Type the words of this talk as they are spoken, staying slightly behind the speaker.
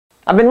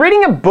I've been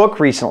reading a book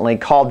recently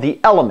called The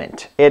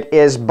Element. It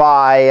is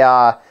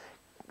by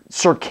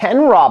Sir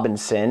Ken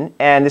Robinson,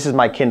 and this is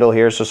my Kindle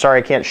here, so sorry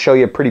I can't show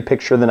you a pretty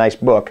picture of the nice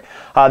book.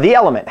 The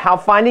Element, How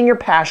Finding Your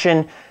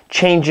Passion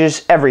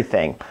Changes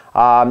Everything.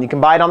 You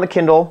can buy it on the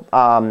Kindle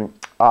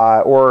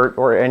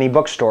or any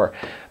bookstore.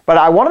 But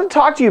I wanted to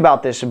talk to you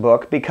about this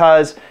book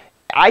because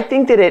I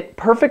think that it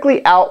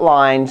perfectly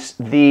outlines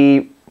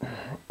the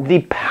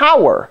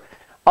power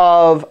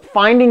of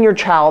finding your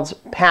child's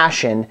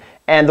passion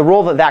and the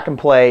role that that can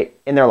play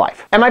in their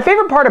life. And my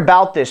favorite part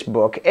about this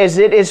book is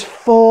it is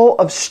full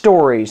of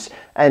stories,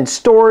 and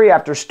story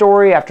after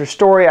story after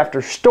story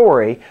after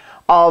story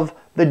of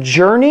the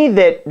journey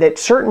that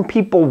certain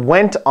people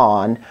went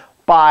on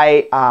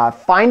by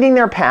finding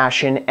their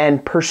passion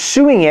and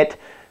pursuing it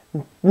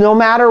no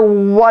matter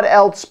what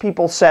else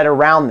people said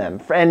around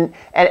them, and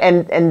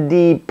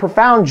the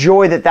profound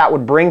joy that that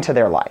would bring to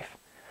their life.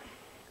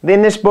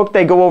 In this book,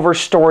 they go over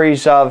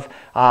stories of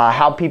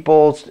how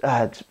people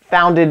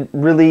founded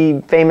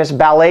really famous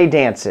ballet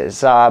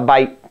dances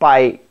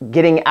by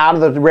getting out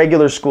of the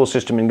regular school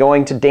system and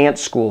going to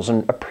dance schools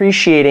and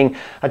appreciating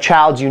a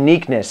child's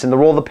uniqueness and the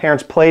role the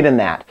parents played in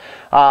that.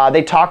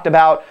 They talked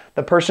about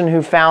the person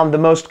who found the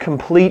most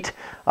complete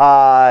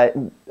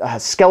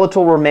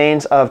skeletal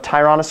remains of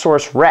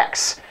Tyrannosaurus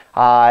Rex.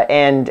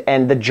 And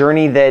the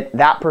journey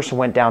that person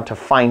went down to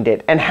find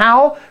it, and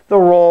how the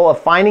role of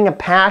finding a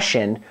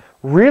passion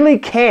really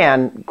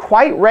can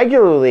quite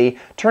regularly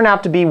turn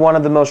out to be one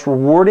of the most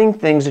rewarding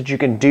things that you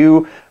can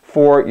do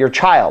for your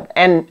child.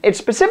 And it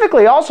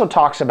specifically also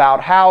talks about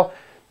how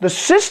the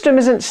system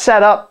isn't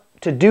set up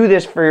to do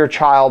this for your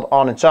child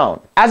on its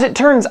own. As it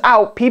turns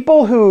out,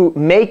 people who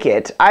make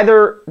it,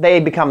 either they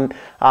become,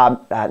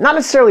 not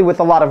necessarily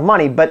with a lot of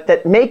money, but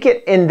that make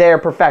it in their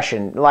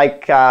profession,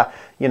 like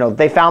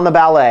they found the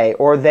ballet,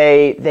 or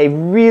they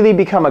really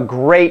become a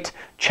great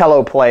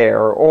cello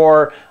player,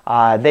 or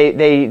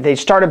they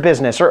start a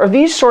business, or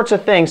these sorts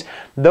of things.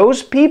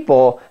 Those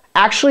people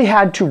actually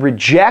had to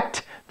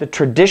reject the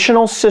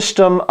traditional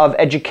system of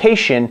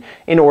education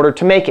in order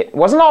to make it. It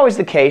wasn't always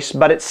the case,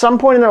 but at some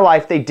point in their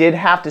life, they did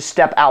have to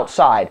step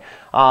outside.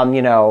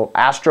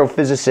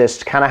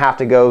 Astrophysicists kind of have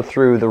to go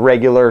through the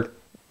regular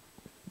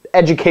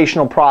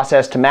educational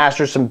process to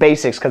master some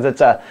basics because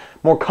it's a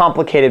more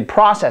complicated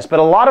process. But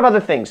a lot of other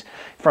things,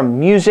 from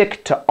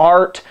music to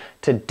art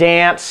to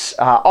dance,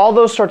 all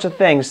those sorts of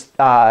things,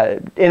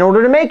 in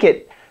order to make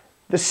it,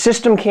 the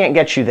system can't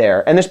get you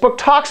there. And this book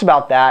talks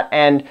about that,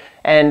 and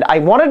I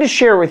wanted to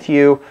share with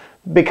you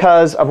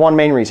because of one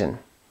main reason.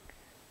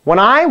 When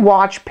I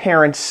watch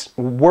parents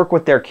work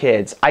with their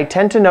kids, I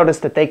tend to notice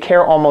that they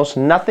care almost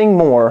nothing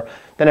more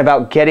than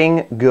about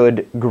getting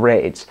good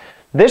grades.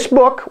 This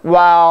book,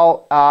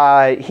 while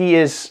he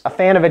is a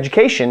fan of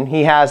education,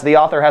 the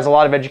author has a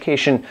lot of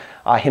education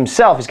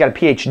himself, he's got a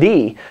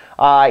PhD,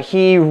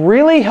 he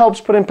really helps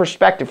put in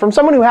perspective, from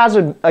someone who has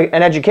an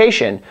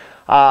education,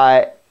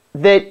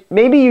 that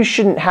maybe you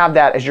shouldn't have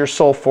that as your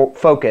sole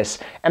focus,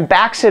 and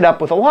backs it up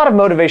with a lot of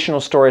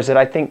motivational stories that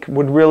I think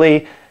can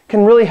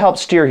really help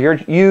steer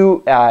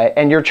you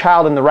and your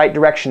child in the right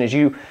direction as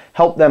you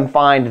help them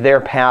find their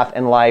path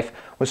in life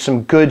with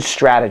some good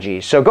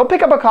strategies. So go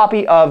pick up a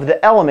copy of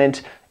The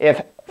Element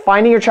if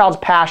finding your child's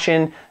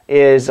passion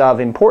is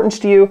of importance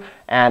to you,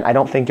 and I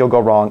don't think you'll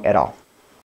go wrong at all.